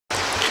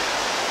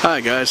Hi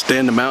guys,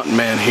 Dan the Mountain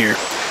Man here,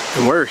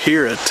 and we're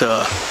here at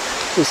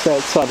just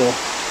outside of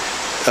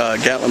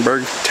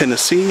Gatlinburg,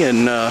 Tennessee,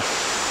 and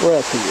we're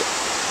at the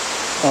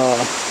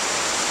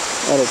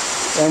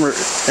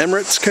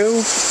Emerts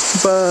Cove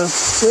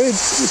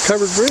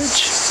Covered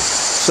Bridge.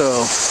 So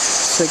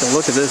let's take a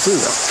look at this. This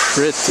is a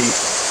pretty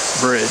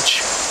bridge.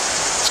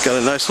 It's got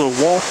a nice little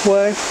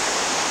walkway,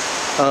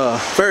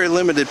 very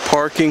limited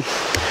parking,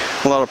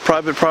 a lot of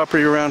private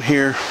property around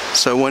here.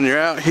 So when you're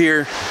out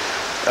here,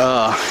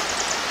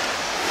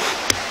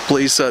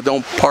 please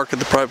don't park at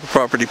the private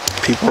property,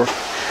 people.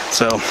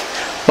 So,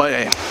 but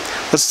hey,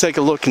 let's take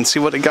a look and see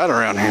what they got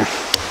around here.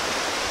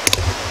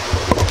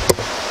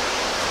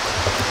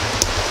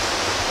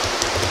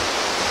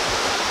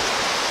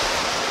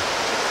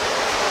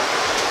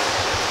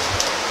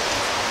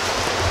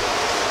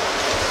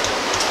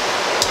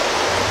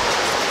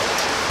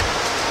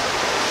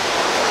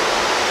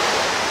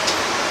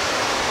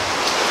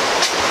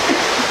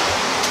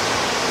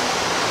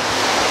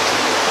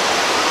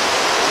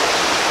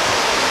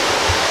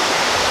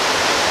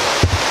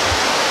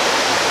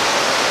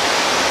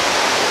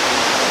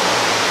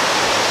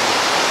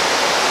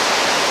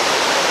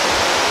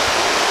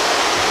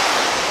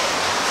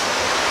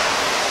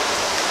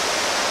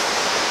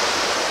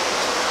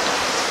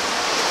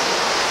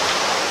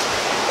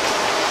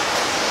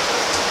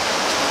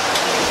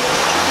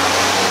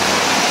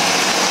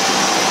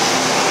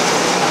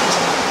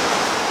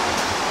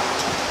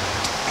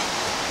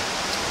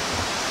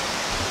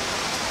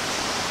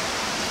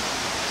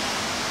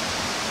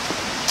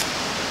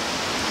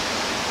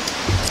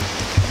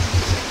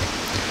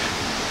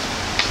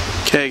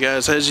 Okay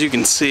guys, as you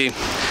can see,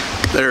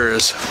 there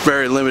is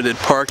very limited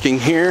parking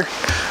here,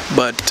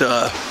 but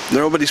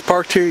nobody's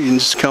parked here. You can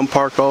just come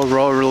park over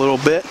a little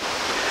bit,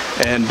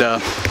 and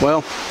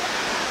well,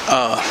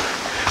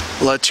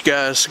 let you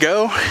guys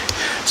go.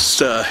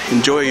 Just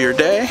enjoy your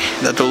day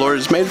that the Lord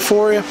has made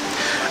for you,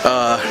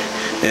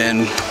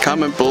 and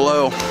comment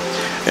below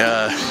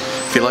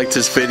if you like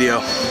this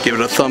video. Give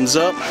it a thumbs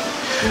up.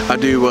 I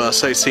do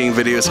sightseeing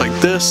videos like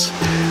this,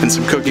 and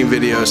some cooking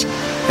videos,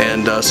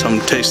 and some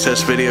taste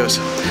test videos.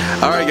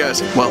 Alright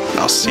guys, well,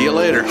 I'll see you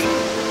later.